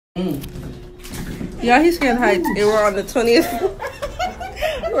Yeah, he's getting heights, and we're on the 20th.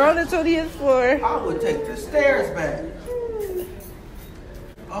 We're on the 20th floor. I would take the stairs back.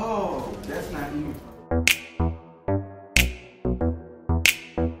 Oh, that's not even.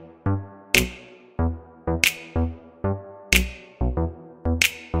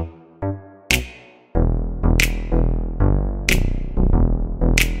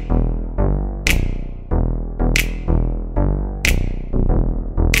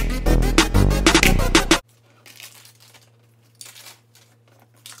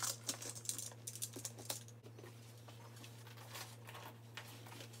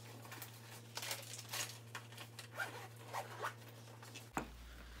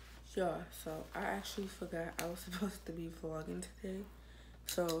 Yeah, so I actually forgot I was supposed to be vlogging today.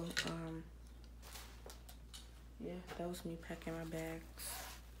 So, yeah, that was me packing my bags.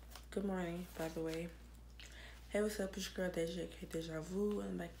 Good morning, by the way. Hey, what's up? It's your girl, DVEJU VU, and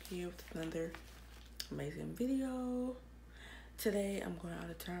I'm back here with another amazing video. Today, I'm going out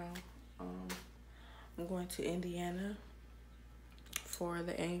of town. I'm going to Indiana for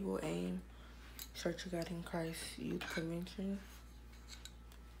the annual AIM Church of God in Christ Youth Convention.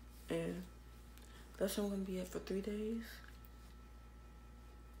 And that's where I'm going to be at for 3 days.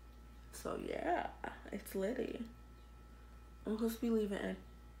 So, yeah, it's litty. I'm supposed to be leaving at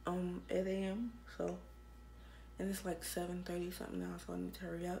 8 a.m. So, and it's like 7:30 something now, so I need to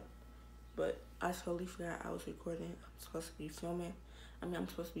hurry up. But I totally forgot I was recording. I'm supposed to be filming. I'm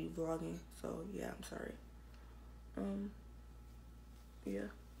supposed to be vlogging. So, yeah, I'm sorry. Yeah,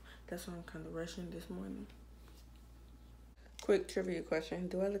 that's why I'm kind of rushing this morning. Quick trivia question.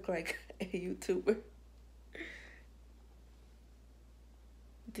 Do I look like a YouTuber?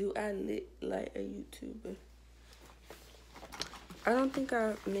 Do I look like a YouTuber? I don't think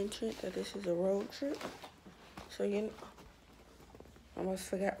I mentioned that this is a road trip. So, you know, I almost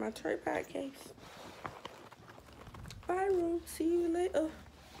forgot my tripod case. Bye, room. See you later.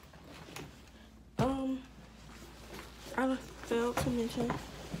 I failed to mention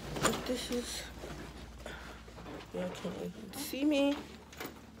that this is... Y'all can't even see me.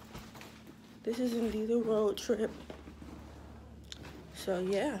 This is indeed a road trip. So,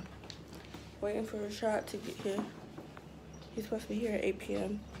 yeah. Waiting for Rashad to get here. He's supposed to be here at 8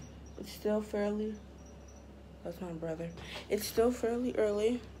 p.m. It's still fairly... That's my brother. It's still fairly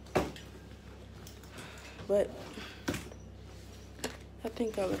early. But I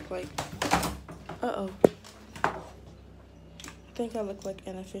think I look like... Uh-oh. I think I look like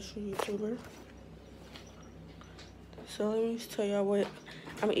an official YouTuber. So let me just tell y'all what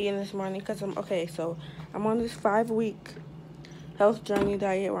I'm eating this morning, because I'm on this 5-week health journey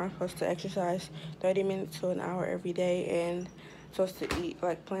diet where I'm supposed to exercise 30 minutes to an hour every day, and I'm supposed to eat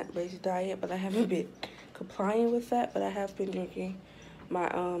like plant-based diet, but I haven't been complying with that. But I have been drinking my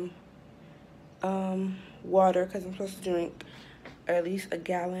water, because I'm supposed to drink at least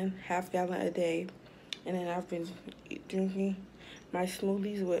half gallon a day. And then I've been drinking my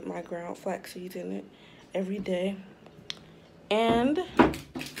smoothies with my ground flax seeds in it every day. And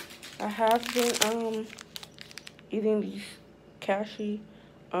I have been eating these cashew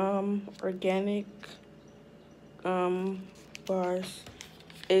organic bars.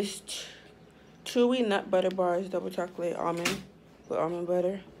 It's chewy nut butter bars, double chocolate almond with almond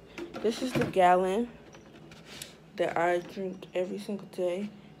butter. This is the gallon that I drink every single day.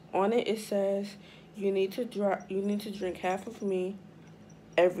 On it, it says you need to drink half of me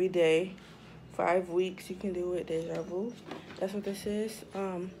every day. 5 weeks, you can do it. Deja vu. That's what this is.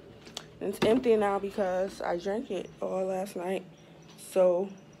 It's empty now because I drank it all last night. So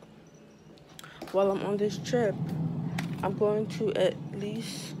while I'm on this trip, I'm going to at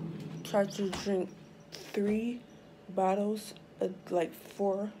least try to drink 3 bottles, like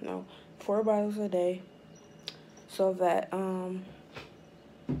 4 bottles a day, so that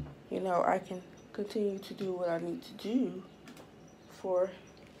you know, I can continue to do what I need to do for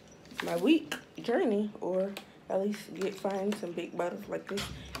my week journey, or at least find some big bottles like this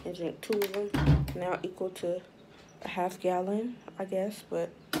and drink 2 of them, now equal to a half gallon, I guess. But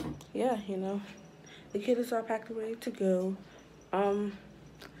yeah, you know, the kid is all packed away to go. I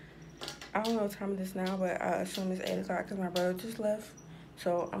don't know what time it is now, but I assume it's 8 o'clock because my brother just left.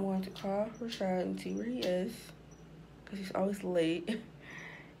 So I'm going to call Rashad and see where he is, because he's always late.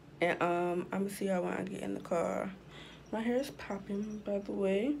 And I'm gonna see y'all when I get in the car. My hair is popping, by the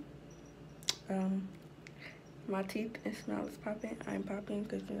way. My teeth and smile is popping. I'm popping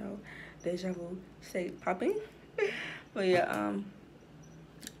because, you know, Deja Vu say popping. But yeah, I'm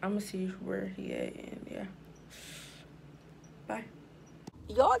gonna see where he at, and yeah. Bye.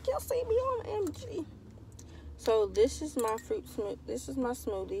 Y'all can see me on MG. So this is my fruit smoothie. This is my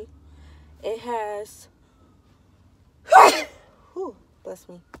smoothie. It has whew, bless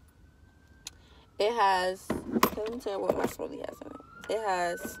me. It has, let me tell you what my smoothie has in it. It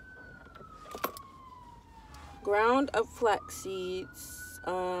has ground up flax seeds,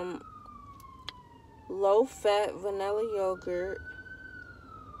 low fat vanilla yogurt.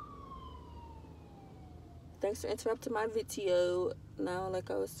 Thanks for interrupting my video. Now, like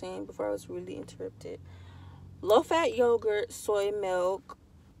I was saying before, I was really interrupted. Low fat yogurt, soy milk,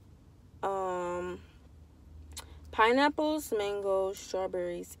 pineapples, mangoes,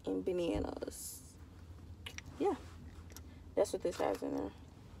 strawberries, and bananas. Yeah, that's what this has in there.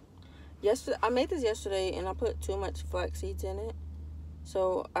 Yesterday, I made this yesterday, and I put too much flax seeds in it,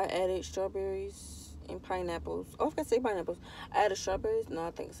 so I added strawberries and pineapples. Oh, I forgot to say pineapples. I added strawberries. No,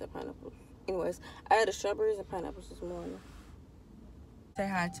 I think I said pineapples. Anyways, I added strawberries and pineapples this morning. Say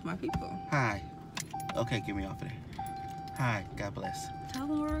hi to my people. Hi. Okay, get me off of there. Hi, God bless. Tell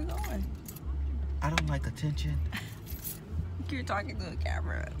them where we're going. I don't like attention. You're talking to the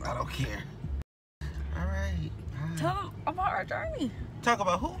camera. I don't care. All right. Hi. Tell them about our journey. Talk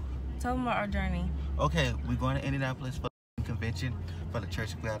about who? Tell them about our journey. Okay, we're going to Indianapolis for the convention for the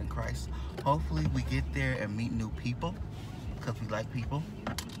Church of God in Christ. Hopefully we get there and meet new people because we like people.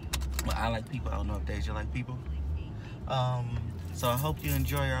 Well, I like people. I don't know if Deja like people. So I hope you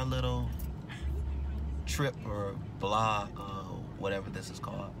enjoy our little trip or vlog or whatever this is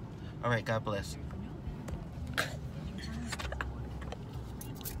called. All right, God bless.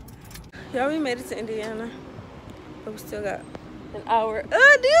 Y'all, we made it to Indiana, but we still got an hour.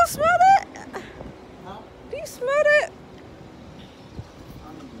 Do you smell that? Huh? Do you smell that?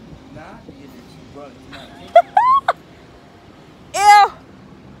 Ew.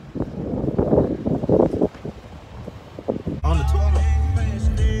 On the toilet.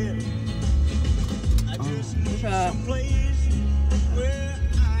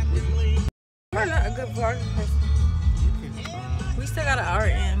 We're not a good vlogger person. We still got an hour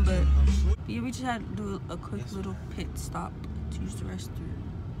in, but yeah, we just had to do a quick little pit stop to use the restroom.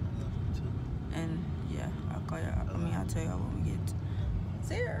 And yeah, I'll call y'all. I mean, I'll tell y'all when we get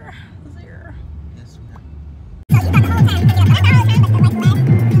there. Yes, we are.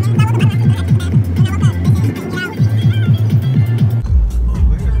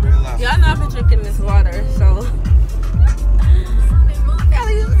 Y'all know I've been drinking this water, so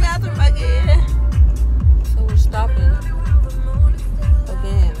gotta use the bathroom again. So we're stopping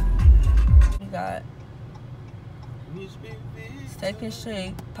again. We got Steak and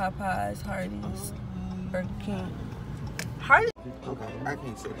Shake, Popeyes, Hardee's, Burger King. Hardee's. Okay, I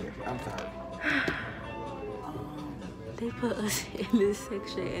can't sit here. I'm tired. They put us in this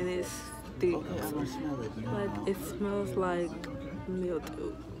section and it stinks. Okay, I'm gonna smell it. Like it smells like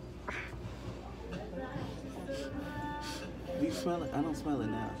mildew. Do you smell it? I don't smell it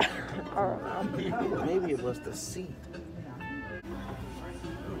now. Maybe it was the seat.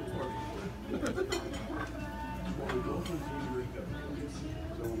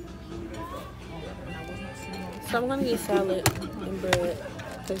 So I'm gonna get salad and bread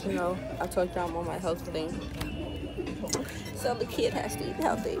because you know I told y'all I'm on my health thing. So the kid has to eat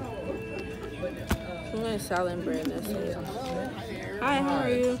healthy. I'm gonna get salad and bread. That's it. Hi, how are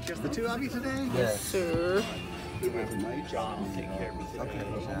you? Just the two of you today? Yes. Sir. John will take care of me. Okay,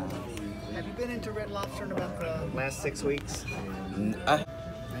 John. Have you been into Red Lobster in about the last 6 weeks? Ain't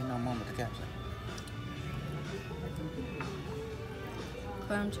no moment to capture.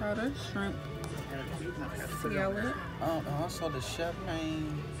 Clam chowder, shrimp, salad. Also the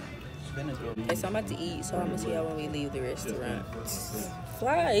champagne vinegar. Okay, so I'm about to eat, so I'm gonna see y'all when we leave the restaurant.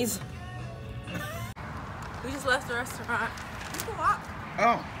 Flies. We just left the restaurant. You can walk.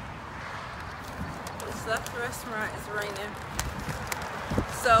 Oh. We just left the restaurant. It's raining.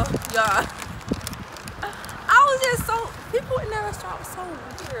 So, y'all, I was just so, people in that restaurant was so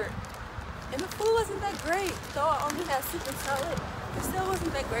weird. And the food wasn't that great. Though I only had soup and salad, it still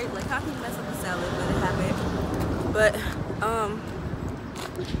wasn't that great. Like, how can you mess up the salad? But it happened. But,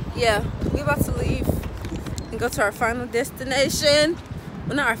 yeah, we about to leave and go to our final destination.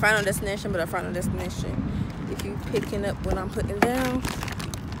 Well, not our final destination, but our final destination. If you picking up what I'm putting down.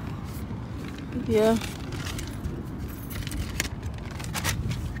 Yeah.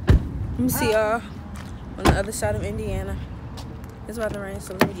 Let me see y'all on the other side of Indiana. It's about to rain,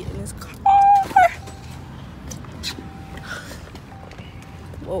 so let me get in this car.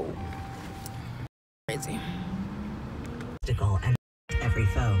 Whoa. Crazy. And every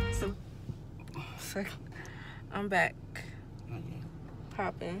foe. So I'm back.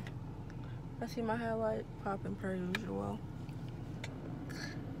 Popping. I see my highlight popping per usual.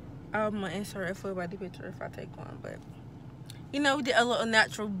 I'm gonna insert a full body picture if I take one, but you know, we did a little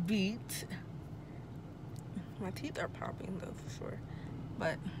natural beat. My teeth are popping though for sure,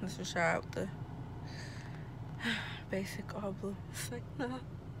 but let's just try out the basic all blue. It's like, nah.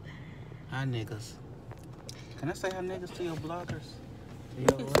 Hi niggas. Can I say hi niggas to your bloggers? You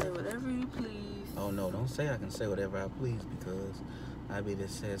can say whatever you please. Oh no, don't say I can say whatever I please, because I be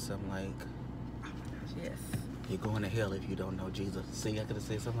just said something like, Yes. you're going to hell if you don't know Jesus. See, I could have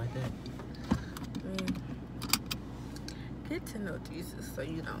said something like that. Get to know Jesus so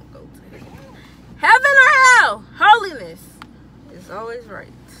you don't go to heaven or hell. Holiness is always right.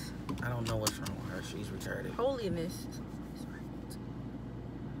 I don't know what's wrong with her. She's retarded. Holiness is always right.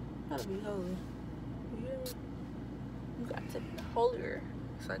 Gotta be holy. You got to be holier.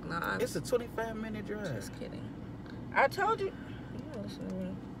 It's like, nah. It's a 25-minute drive. Just kidding. I told you. You don't listen to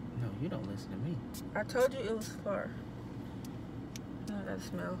me. No, you don't listen to me. I told you it was far. Now I gotta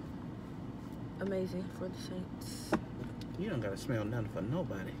smell amazing for the saints. You don't gotta smell nothing for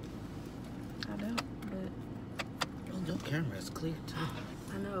nobody. I don't, but Your camera is clear too.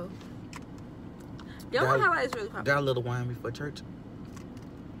 I know. Your one highlight is really popping. Got a little wine before church?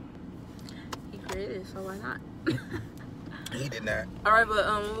 He created it, so why not? He did not. Alright, but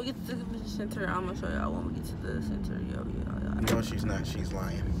when we get to the convention center, I'm gonna show y'all when we get to the center. Yo. No, she's not. She's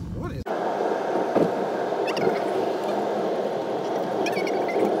lying. What is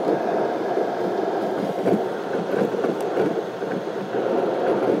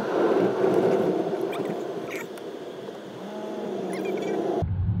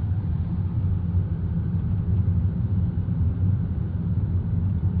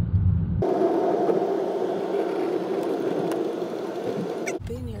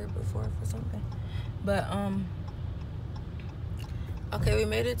been here before for something. But okay, we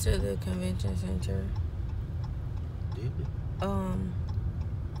made it to the convention center. Did we? I'm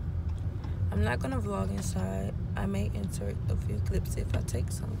not gonna vlog inside. I may insert a few clips if I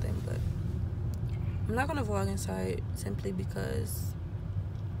take something, but I'm not gonna vlog inside simply because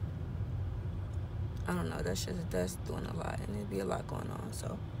I don't know, that's doing a lot and there'd be a lot going on.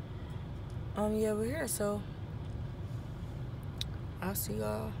 So yeah, we're here, so I'll see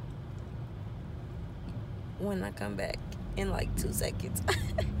y'all when I come back in like 2 seconds.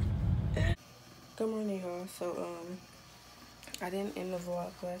 Good morning, y'all. So I didn't end the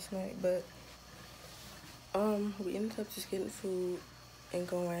vlog last night, but we ended up just getting food and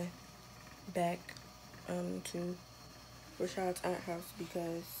going back to Rashad's aunt's house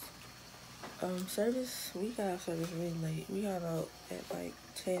because we got out service really late. We got out at like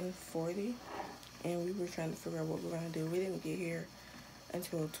 10:40 and we were trying to figure out what we were gonna do. We didn't get here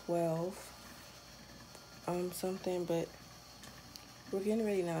until 12 something, but we're getting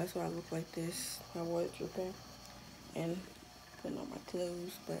ready now. That's why I look like this. My water dripping and putting on my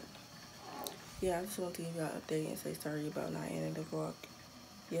clothes. But yeah, I just want to give y'all an update and say sorry about not ending the vlog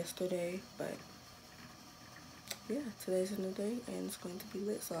yesterday, but yeah, today's a new day and it's going to be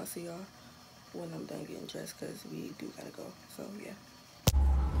lit. So I'll see y'all when I'm done getting dressed because we do gotta go. So yeah.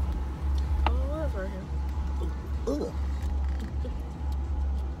 Oh, it was right here. Ugh.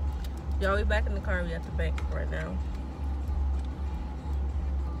 Y'all, we back in the car. We at the bank right now.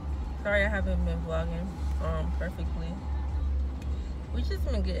 Sorry I haven't been vlogging perfectly. We just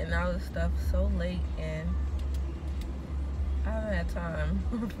been getting all this stuff so late and I haven't had time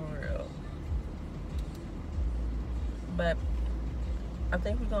for real. But I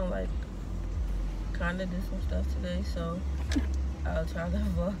think we're gonna like kinda do some stuff today, so I'll try to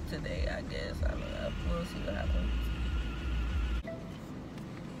vlog today, I guess. I don't know. We'll see what happens.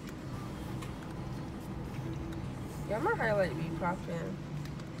 Yeah, my highlight be popping.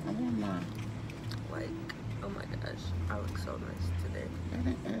 I don't know. Like, oh my gosh, I look so nice today. They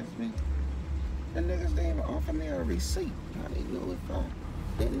didn't ask me. The niggas didn't even offer me a receipt. How they knew if I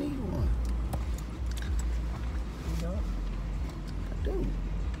didn't need one? You know? I do.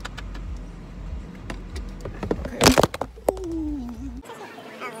 Okay. Ooh.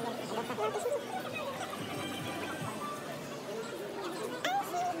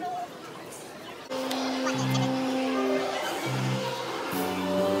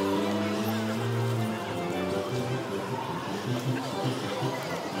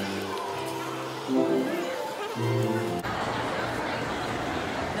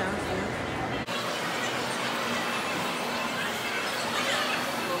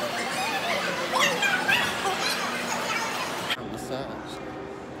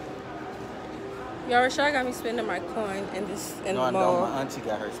 Y'all, Rashad got me spending my coin in the No, mall. my auntie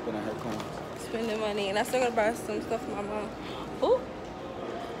got her spending her coins. Spending money, and I still gotta buy some stuff for my mom. Ooh.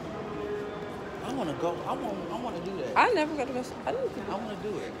 I want to go. I want to do that. I never got a massage. I want to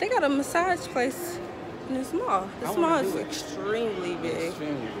do it. They got a massage place in the mall. The mall is do it. extremely big.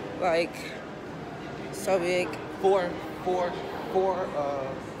 Extremely big. Like, so big. Four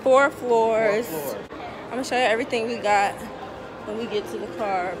floors. I'm gonna show you everything we got when we get to the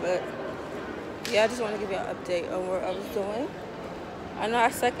car, but yeah, I just want to give you an update on what I was doing. I know I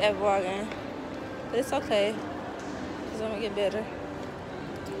suck at vlogging, but it's okay, because I'm gonna get better.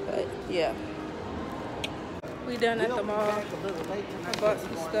 But yeah, we done at the mall. I bought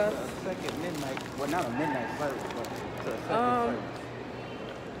some stuff. Second midnight. Well, not a midnight service, but to a second service.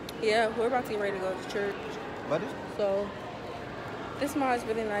 Yeah, we're about to get ready to go to church. But So this mall is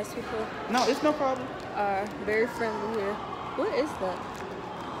really nice. People no, it's no problem. are very friendly here. What is that?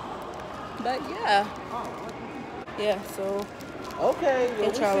 But yeah. Yeah, so Okay,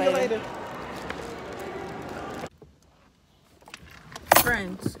 well, we'll see you later.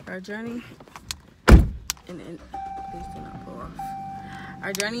 Friends, our journey in please do not pull off.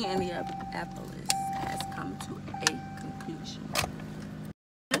 Our journey in Indianapolis has come to a conclusion.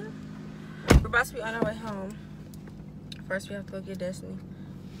 We're about to be on our way home. First we have to go get Destiny.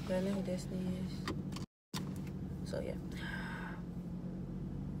 You know who Destiny is. So yeah.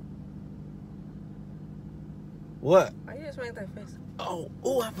 What? Why you just make that face?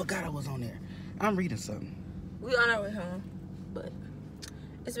 Oh, I forgot I was on there. I'm reading something. We on our way home, but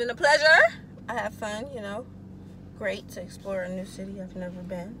it's been a pleasure. I have fun, you know. Great to explore a new city I've never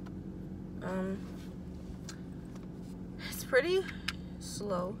been. It's pretty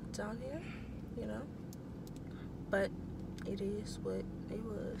slow down here, you know, but it is what it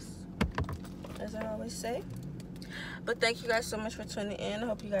was, as I always say. But thank you guys so much for tuning in. I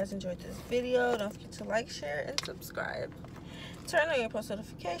hope you guys enjoyed this video. Don't forget to like, share, and subscribe. Turn on your post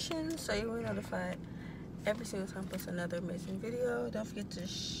notifications so you will be notified every single time I post another amazing video. Don't forget to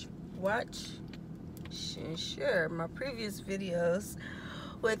watch and share my previous videos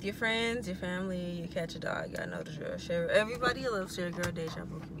with your friends, your family, your cat, your dog. Y'all know the drill. Share with everybody. You love Share Girl DVEJU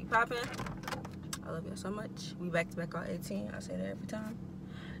VU can be popping. I love y'all so much. We back to back on 18. I say that every time.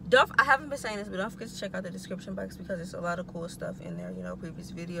 I haven't been saying this, but don't forget to check out the description box because there's a lot of cool stuff in there. You know, previous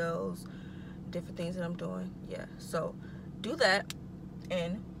videos, different things that I'm doing. Yeah, so do that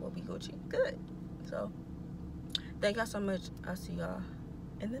and we'll be Gucci good. So thank y'all so much. I'll see y'all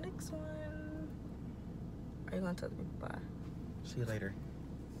in the next one. Are you gonna tell the people bye? See you later.